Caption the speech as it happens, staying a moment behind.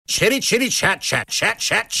Chitty, chitty, chat, chat, chat,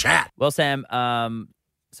 chat, chat. Well, Sam,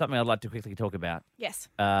 something I'd like to quickly talk about. Yes.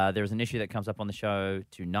 There is an issue that comes up on the show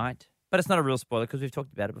tonight, but it's not a real spoiler because we've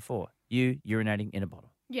talked about it before. You urinating in a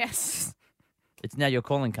bottle. Yes. It's now your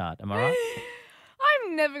calling card. Am I right?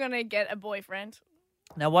 I'm never going to get a boyfriend.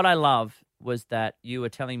 Now, what I love was that you were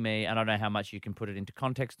telling me, and I don't know how much you can put it into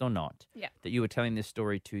context or not, that you were telling this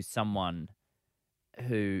story to someone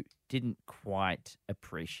who didn't quite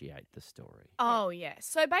appreciate the story. Oh, yeah.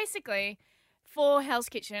 So basically, for Hell's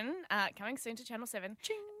Kitchen, coming soon to Channel 7,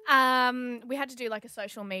 we had to do like a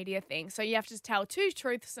social media thing. So you have to tell 2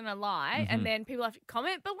 truths and a lie, and then people have to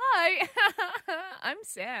comment below. I'm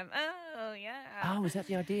Sam. Oh, yeah. Oh, is that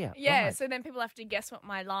the idea? Yeah, Right. so then people have to guess what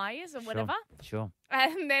my lie is or whatever. Sure.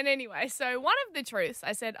 And then anyway, so one of the truths,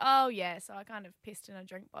 I said, oh, yeah, so I kind of pissed in a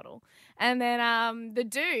drink bottle. And then the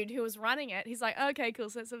dude who was running it, he's like, okay, cool,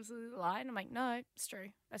 so that's absolutely a lie. And I'm like, no, it's true.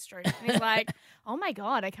 That's true. And he's like, oh, my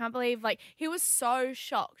God, I can't believe, like, he was so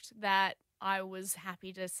shocked that I was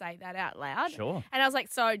happy to say that out loud. Sure. And I was like,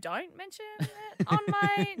 so don't mention it on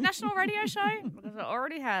my national radio show because I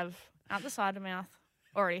already have. Out the side of mouth.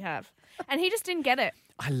 Already have. And he just didn't get it.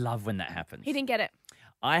 I love when that happens. He didn't get it.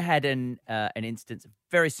 I had an instance,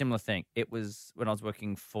 very similar thing. It was when I was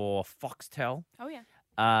working for Foxtel. Oh, yeah.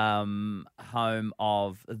 Home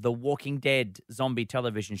of the Walking Dead zombie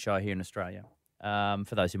television show here in Australia.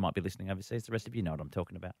 For those who might be listening overseas, the rest of you know what I'm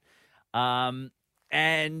talking about.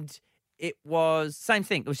 And it was same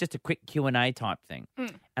thing. It was just a quick Q&A type thing.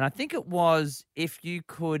 And I think it was if you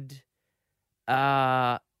could,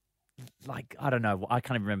 like, I don't know, I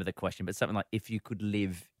can't even remember the question, but something like if you could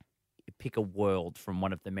pick a world from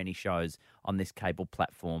one of the many shows on this cable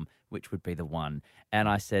platform, which would be the one? And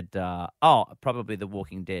I said, probably The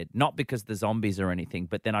Walking Dead. Not because the zombies or anything,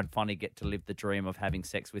 but then I'd finally get to live the dream of having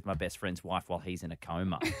sex with my best friend's wife while he's in a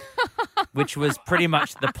coma, which was pretty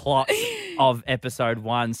much the plot of episode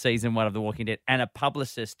 1, season 1 of The Walking Dead. And a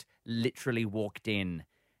publicist literally walked in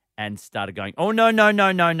and started going, oh, no.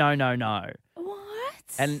 What?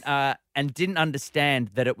 And didn't understand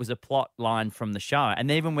that it was a plot line from the show.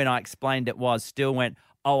 And even when I explained it was, still went,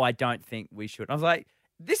 oh, I don't think we should. I was like,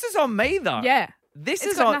 this is on me, though. Yeah. This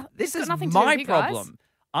It's is got on. no- This it's is got nothing to do my with you guys. problem.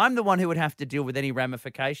 I'm the one who would have to deal with any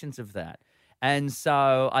ramifications of that. And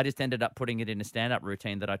so I just ended up putting it in a stand-up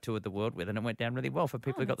routine that I toured the world with, and it went down really well for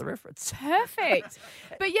people who got the reference. Perfect.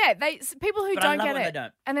 But yeah, people who But I don't love get when it, they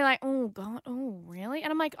don't. and they're like, oh, God, oh, really?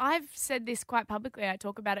 And I'm like, I've said this quite publicly. I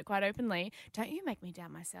talk about it quite openly. Don't you make me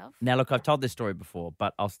doubt myself. Now, look, I've told this story before,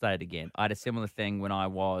 but I'll say it again. I had a similar thing when I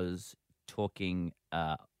was talking,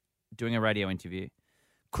 doing a radio interview,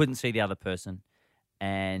 couldn't see the other person,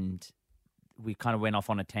 and we kind of went off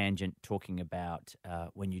on a tangent talking about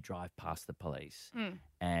when you drive past the police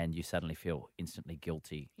and you suddenly feel instantly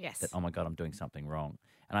guilty. Yes. That, oh, my God, I'm doing something wrong.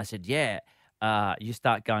 And I said, yeah. You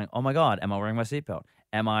start going, oh, my God, am I wearing my seatbelt?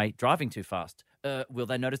 Am I driving too fast? Will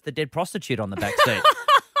they notice the dead prostitute on the back seat?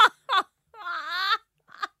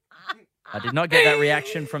 I did not get that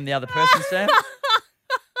reaction from the other person, Sam.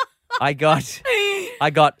 I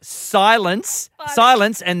got silence,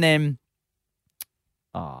 and then,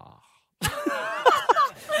 Oh,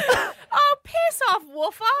 piss off,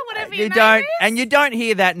 woofer, whatever your you name don't, is. and you don't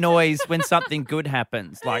hear that noise when something good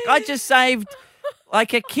happens. Like, I just saved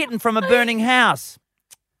like a kitten from a burning house.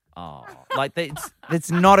 Oh, like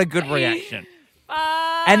it's not a good reaction.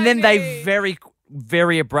 And then they very,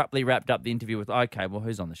 very abruptly wrapped up the interview with, okay, well,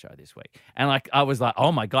 who's on the show this week? And like, I was like,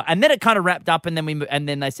 oh my God. And then it kind of wrapped up, and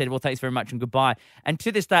then they said, well, thanks very much and goodbye. And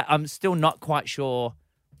to this day, I'm still not quite sure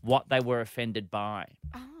what they were offended by.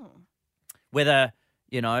 Oh. Whether,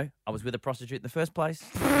 I was with a prostitute in the first place,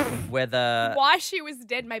 whether Why she was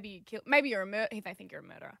dead, maybe you killed. Maybe you're they think you're a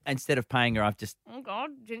murderer. instead of paying her, I've just, Oh, God,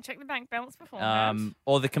 didn't check the bank balance beforehand.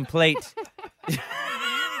 or the complete,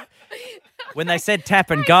 when they said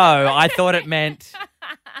tap and go, I thought it meant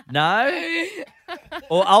no.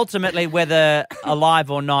 Or ultimately, whether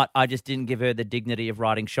alive or not, I just didn't give her the dignity of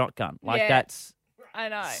riding shotgun. Like, Yeah. that's I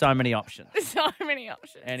know. so many options. So many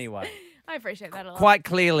options. Anyway, I appreciate that a lot. quite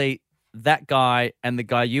clearly, that guy and the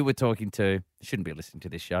guy you were talking to shouldn't be listening to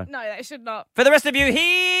this show. No, they should not. For the rest of you,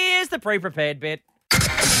 here's the pre-prepared bit.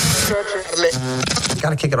 You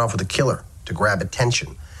gotta kick it off with a killer to grab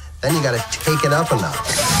attention. Then you gotta take it up a notch.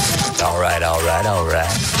 All right.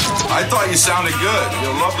 I thought you sounded good.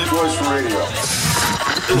 You're a lovely voice for radio.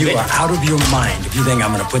 You are out of your mind if you think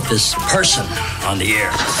I'm going to put this person on the air.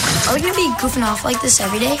 Are we going to be goofing off like this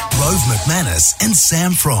every day? Rove McManus and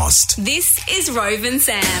Sam Frost. This is Rove and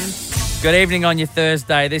Sam. Good evening on your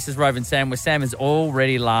Thursday. This is Rove and Sam, where Sam is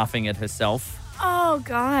already laughing at herself. Oh,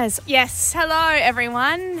 guys. Yes. Hello,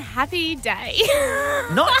 everyone. Happy day.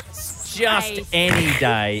 Not just any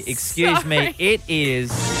day. Excuse me. It is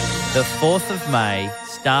the 4th of May,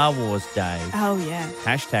 Star Wars Day. Oh, yeah.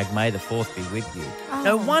 Hashtag May the 4th be with you. Oh.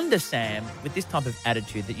 No wonder, Sam, with this type of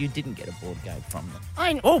attitude, that you didn't get a board game from them.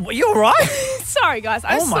 I know. Oh, you're right. Sorry, guys.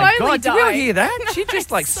 I'm Oh, my slowly God. Did dying. you hear that? She just,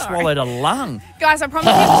 Sorry. swallowed a lung. Guys, I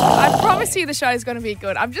promise you the show is going to be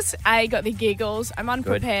good. I've just, got the giggles. I'm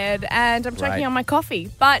unprepared and I'm choking Right. on my coffee.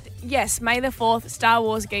 But, yes, May the 4th, Star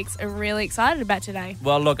Wars geeks are really excited about today.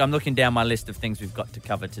 Well, look, I'm looking down my list of things we've got to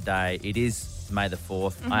cover today. It is May the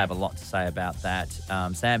 4th. I have a lot to say about that.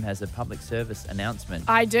 Sam has a public service announcement.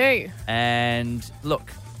 I do. And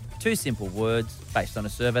look, 2 simple words based on a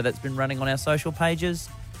survey that's been running on our social pages.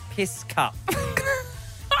 Piss cup.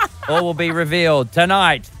 All will be revealed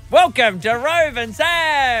tonight. Welcome to Rove and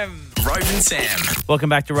Sam. Rove and Sam. Welcome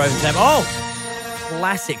back to Rove and Sam. Oh,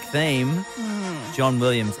 classic theme. John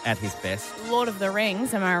Williams at his best. Lord of the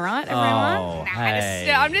Rings, am I right, everyone? Oh,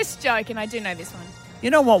 hey. I'm just joking. I do know this one. You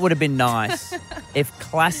know what would have been nice? If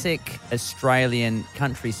classic Australian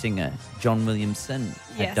country singer John Williamson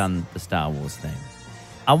had Yes. done the Star Wars theme.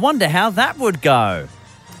 I wonder how that would go.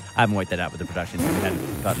 I haven't worked that out with the production. We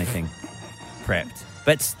haven't got anything prepped.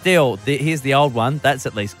 But still, here's the old one. That's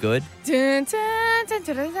at least good. Dun, dun, dun,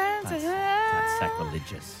 dun, dun, dun, That's dun.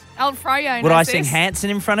 sacrilegious. Old Froyo Would knows I sing this. Hanson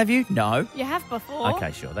in front of you? No. You have before.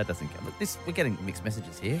 Okay, sure. That doesn't count. Look, we're getting mixed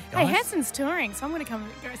messages here. Hey, Guys. Hanson's touring, so I'm going to come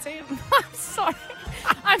and go see him. I'm sorry.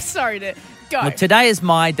 I'm sorry to go. Look, today is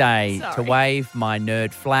my day to Sorry. wave my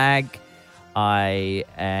nerd flag. I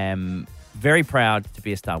am very proud to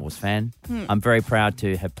be a Star Wars fan. I'm very proud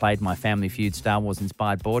to have played my Family Feud Star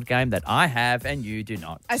Wars-inspired board game that I have and you do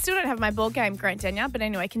not. I still don't have my board game, Grant Denya, but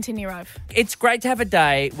anyway, continue, Rove. It's great to have a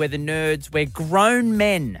day where the nerds, where grown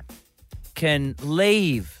men can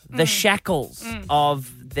leave the shackles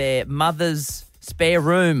of their mother's spare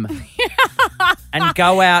room and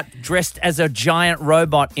go out dressed as a giant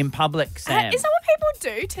robot in public, Sam. Is that what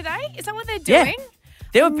people do today? Is that what they're Yeah. doing?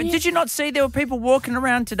 Did you not see there were people walking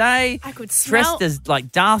around today I could smell- dressed as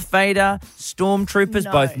like Darth Vader, stormtroopers,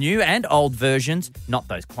 No. both new and old versions, not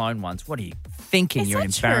those clone ones. What are you thinking? Is You're an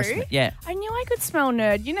that embarrassment. true? Yeah, I knew I could smell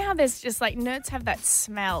nerd. You know how there's just like nerds have that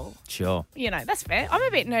smell. sure. You know, that's fair. I'm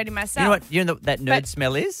a bit nerdy myself. You know what? You know what that nerd But-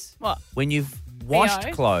 smell is? What? When you've washed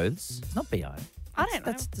BO? clothes. It's not BO. I don't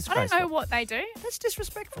know. That's I disgraceful. don't know what they do. That's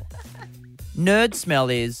disrespectful. Nerd smell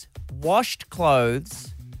is washed clothes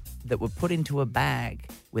that were put into a bag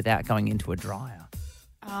without going into a dryer.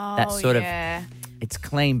 Oh, That sort of- yeah. It's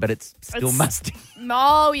clean, but it's still It's- musty.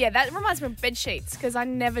 Oh, yeah. That reminds me of bed sheets because I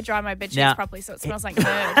never dry my bed sheets Now- properly, so it smells like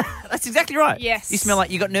nerd. That's exactly right. Yes. You smell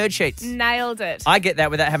like you got nerd sheets. Nailed it. I get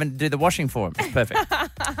that without having to do the washing for him. It's perfect.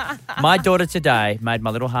 My daughter today made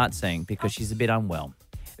my little heart sing because she's a bit unwell.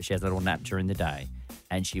 She has a little nap during the day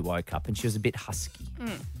and she woke up and she was a bit husky.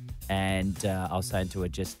 And I was saying to her,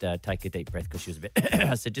 just take a deep breath because she was a bit...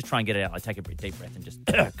 I said, just try and get it out. Like, take a deep breath and just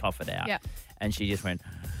cough it out. Yeah. And she just went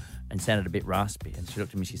and sounded a bit raspy. And she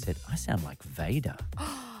looked at me, she said, I sound like Vader.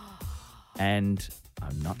 And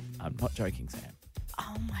I'm not joking, Sam.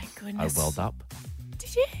 Oh, my I goodness. welled up.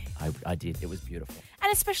 Did you? I did. It was beautiful.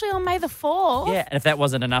 And especially on May the 4th. Yeah, and if that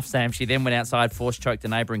wasn't enough, Sam, she then went outside, force choked a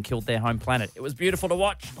neighbour and killed their home planet. It was beautiful to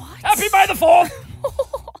watch. What? Happy May the 4th!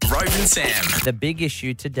 Rove and Sam. The big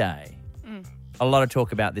issue today, a lot of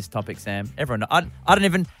talk about this topic, Sam. Everyone, I don't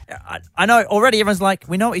even, I know already everyone's like,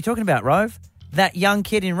 we know what you're talking about, Rove. That young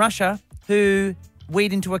kid in Russia who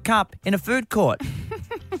weed into a cup in a food court.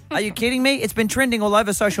 Are you kidding me? It's been trending all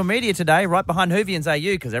over social media today, right behind Hoovians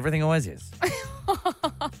AU, because everything always is.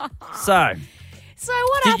 So,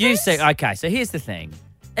 what did happened? you see? Okay, so here's the thing.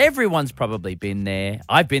 Everyone's probably been there.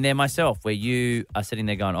 I've been there myself, where you are sitting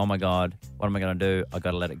there going, oh my God, what am I going to do? I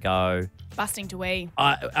got to let it go. Busting to wee.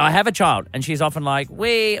 I have a child, and she's often like,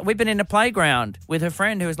 we've been in a playground with her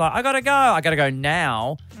friend who's like, I got to go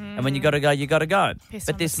now. And when you got to go, you got to go. Piss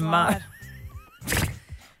But on the this slide.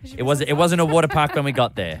 it wasn't a water park when we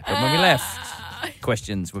got there. But when we left,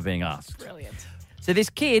 questions were being asked. Brilliant. So this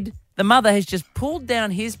kid, the mother has just pulled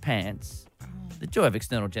down his pants. The joy of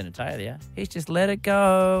external genitalia. He's just let it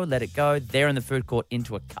go, there in the food court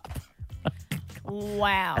into a cup.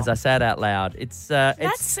 Wow. As I say it out loud, it's a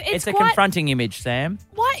quite- confronting image, Sam.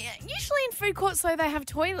 Why? Usually in food courts, though, they have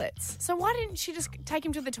toilets. So why didn't she just take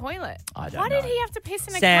him to the toilet? I don't Why did know. he have to piss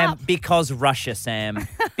in a Sam, cup? because Russia, Sam.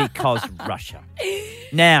 Because Russia.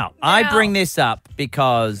 Now, I bring this up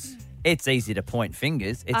because it's easy to point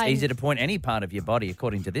fingers. It's easy to point any part of your body,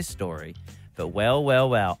 according to this story. But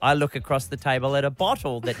well, I look across the table at a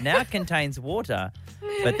bottle that now contains water,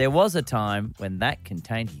 but there was a time when that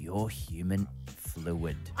contained your human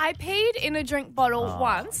fluid. I peed in a drink bottle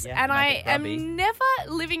once, yeah, and make I it grubby. am never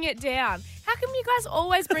living it down. How come you guys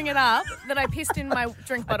always bring it up that I pissed in my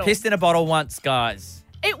drink bottle? Pissed in a bottle once, guys.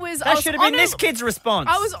 It was. That should have been this kid's response.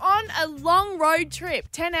 I was on a long road trip,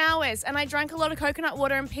 10 hours, and I drank a lot of coconut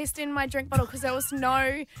water and pissed in my drink bottle because there was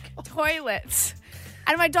no toilets.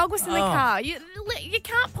 And my dog was in the car. You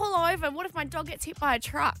can't pull over. What if my dog gets hit by a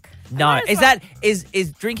truck? No,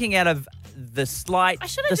 is drinking out of the slight, I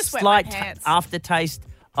should have the just wet my slight pants. aftertaste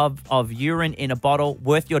of urine in a bottle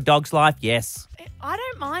worth your dog's life? Yes. I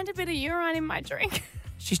don't mind a bit of urine in my drink.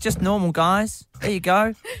 She's just normal, guys. There you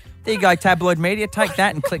go. There you go, tabloid media. Take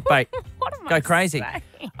that and clickbait. What am I Go crazy.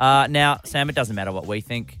 saying? Now, Sam, it doesn't matter what we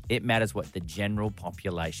think. It matters what the general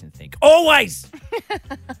population think. Always!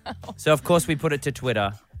 So, of course, we put it to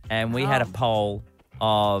Twitter, and we had a poll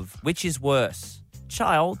of which is worse,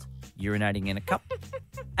 child urinating in a cup,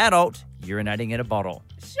 adult urinating in a bottle.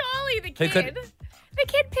 Surely the Who kid. could- The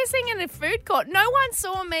kid pissing in a food court. No one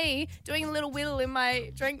saw me doing a little whittle in my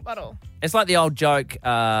drink bottle. It's like the old joke,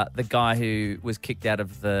 the guy who was kicked out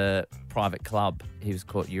of the private club, he was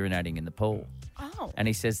caught urinating in the pool. Oh. And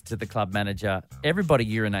he says to the club manager, everybody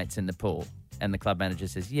urinates in the pool. And the club manager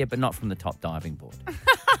says, yeah, but not from the top diving board.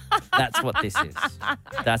 That's what this is.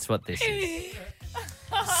 That's what this is.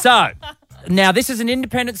 So, now this is an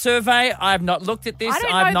independent survey. I have not looked at this. I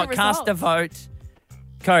don't I have know not the cast a vote.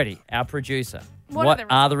 Cody, our producer, What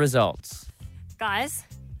are the results? Guys,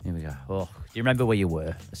 Here we go. Oh, do you remember where you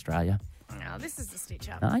were, Australia? No, this is a stitch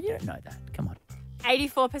up. No, you don't know that. Come on.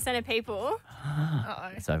 84% of people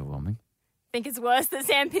Uh-oh. It's overwhelming. think it's worse that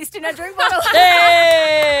Sam pissed in a drink bottle.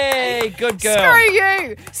 Hey, good girl. Screw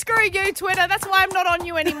you. Screw you, Twitter. That's why I'm not on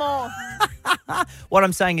you anymore. What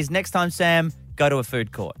I'm saying is next time, Sam, go to a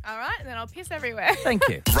food court. All right, then I'll piss everywhere. Thank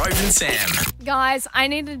you. Rove and Sam. Guys, I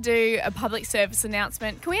need to do a public service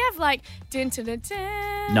announcement. Can we have like dun dun dun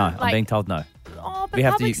dun? No, like, I'm being told no. Oh, but We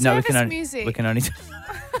have public to. No, we service can only. music. We can only.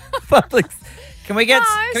 Public. Can we get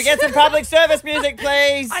some public service music,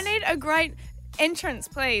 please? I need a great entrance,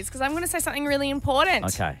 please, because I'm going to say something really important.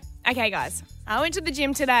 Okay. Okay, guys. I went to the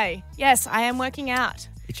gym today. Yes, I am working out.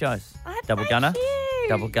 It shows. Oh, Double thank gunner. you.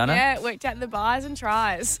 Double gunner. Yeah, worked out the buys and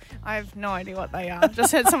tries. I have no idea what they are.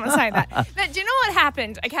 Just heard someone say that. But do you know what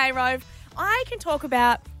happened? Okay, Rove, I can talk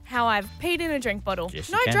about how I've peed in a drink bottle. Yes,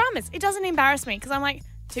 no you can. dramas. It doesn't embarrass me because I'm like,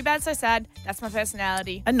 too bad, so sad. That's my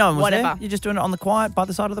personality. And no one was Whatever. there. You're just doing it on the quiet by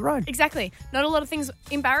the side of the road. Exactly. Not a lot of things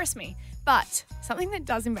embarrass me. But something that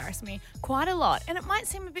does embarrass me quite a lot, and it might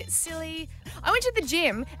seem a bit silly. I went to the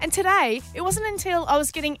gym, and today, it wasn't until I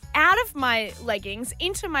was getting out of my leggings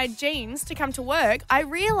into my jeans to come to work, I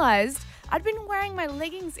realised I'd been wearing my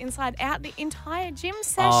leggings inside out the entire gym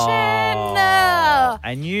session. Oh,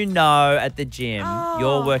 and you know at the gym, Oh.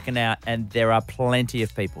 you're working out, and there are plenty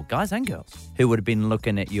of people, guys and girls, who would have been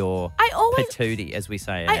looking at your patootie, as we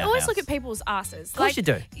say in I our always house. look at people's asses. Of course you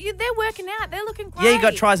do. They're working out. They're looking great. Yeah, you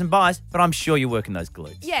got tries and buys, but I'm sure you're working those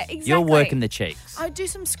glutes. Yeah, exactly. You're working the cheeks. I do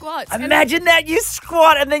some squats. and- Imagine that, you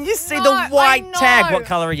squat and then you see No, the I white tag. know. What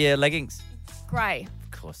colour are your leggings? Grey.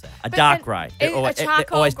 Of course, a But dark then- grey. A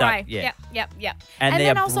charcoal always grey. dark, yeah. Yep. And then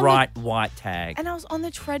they're I was on the- bright white tag. And I was on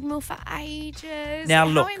the treadmill for ages. Now,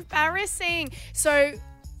 How look. embarrassing. So,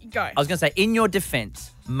 go. I was going to say, in your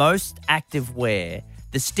defence, most active wear,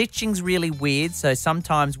 the stitching's really weird, so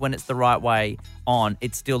sometimes when it's the right way on,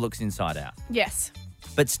 it still looks inside out. Yes.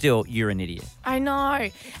 But still, you're an idiot. I know.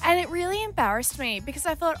 And it really embarrassed me because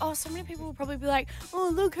I thought, oh, so many people will probably be like,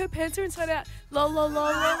 oh, look, her pants are inside out. Lol, lol,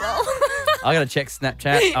 lol, lol, lol. I got to check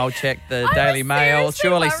Snapchat. I'll check the I Daily was Mail. seriously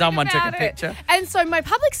Surely worried someone took a about it. picture. And so my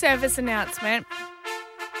public service announcement,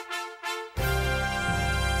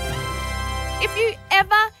 if you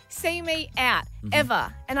ever see me out,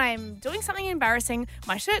 ever, and I am doing something embarrassing,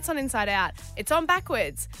 my shirt's on inside out, it's on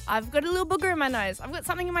backwards, I've got a little booger in my nose, I've got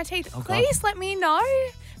something in my teeth, please let me know.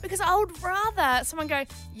 Because I would rather someone go,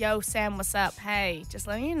 yo, Sam, what's up? Hey, just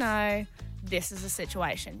letting you know, this is a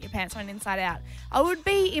situation. Your pants went inside out. I would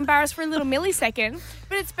be embarrassed for a little millisecond,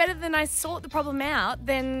 but it's better than I sort the problem out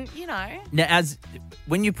than, you know. Now,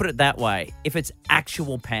 when you put it that way, if it's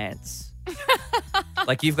actual pants,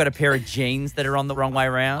 like you've got a pair of jeans that are on the wrong way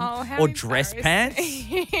around, how or dress pants,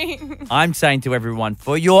 embarrassing. I'm saying to everyone,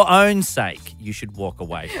 for your own sake, you should walk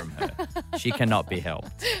away from her. She cannot be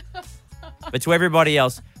helped. But to everybody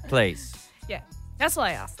else, please. Yeah, that's all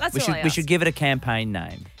I ask. That's We all I ask. should give it a campaign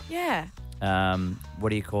name. Yeah. What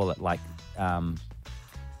do you call it? Like,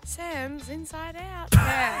 Sam's inside out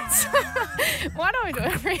pants. Why do I do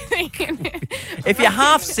everything? if you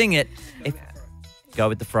half sing it, go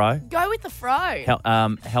with the fro. Go with the fro.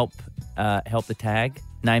 Help the tag.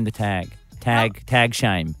 Name the tag. Tag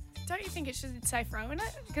shame. Don't you think it should say Fro in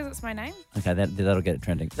it? Because it's my name. Okay, that'll get it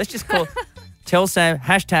trending. Let's just call Tell Sam,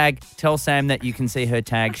 hashtag Tell Sam that you can see her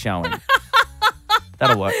tag showing.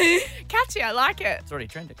 That'll work. Catchy, I like it. It's already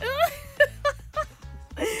trending.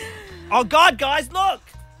 Oh, God, guys, look.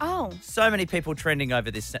 Oh. So many people trending over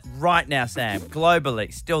this right now, Sam.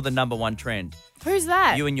 Globally, still the number one trend. Who's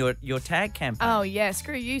that? You and your tag campaign. Oh, yeah.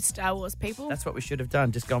 Screw you, Star Wars people. That's what we should have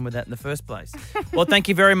done, just gone with that in the first place. Well, thank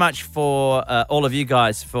you very much for all of you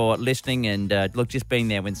guys for listening and, look, just being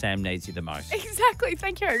there when Sam needs you the most. Exactly.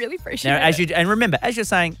 Thank you. I really appreciate Now, it. and remember, as you're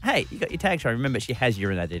saying, hey, you got your tag show, remember she has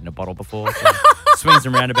urinated in a bottle before. So swings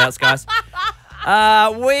and roundabouts, guys.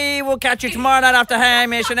 We will catch you tomorrow night after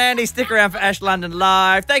Hamish and Andy. Stick around for Ash London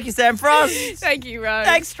Live. Thank you, Sam Frost. Thank you, Rove.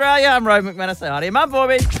 Thanks, Australia. I'm Rove McManus. Say hi to your mum for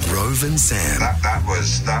me. Rove and Sam. That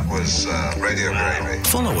was radio gravy.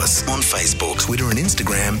 Follow us on Facebook, Twitter and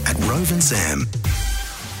Instagram at Rove and Sam.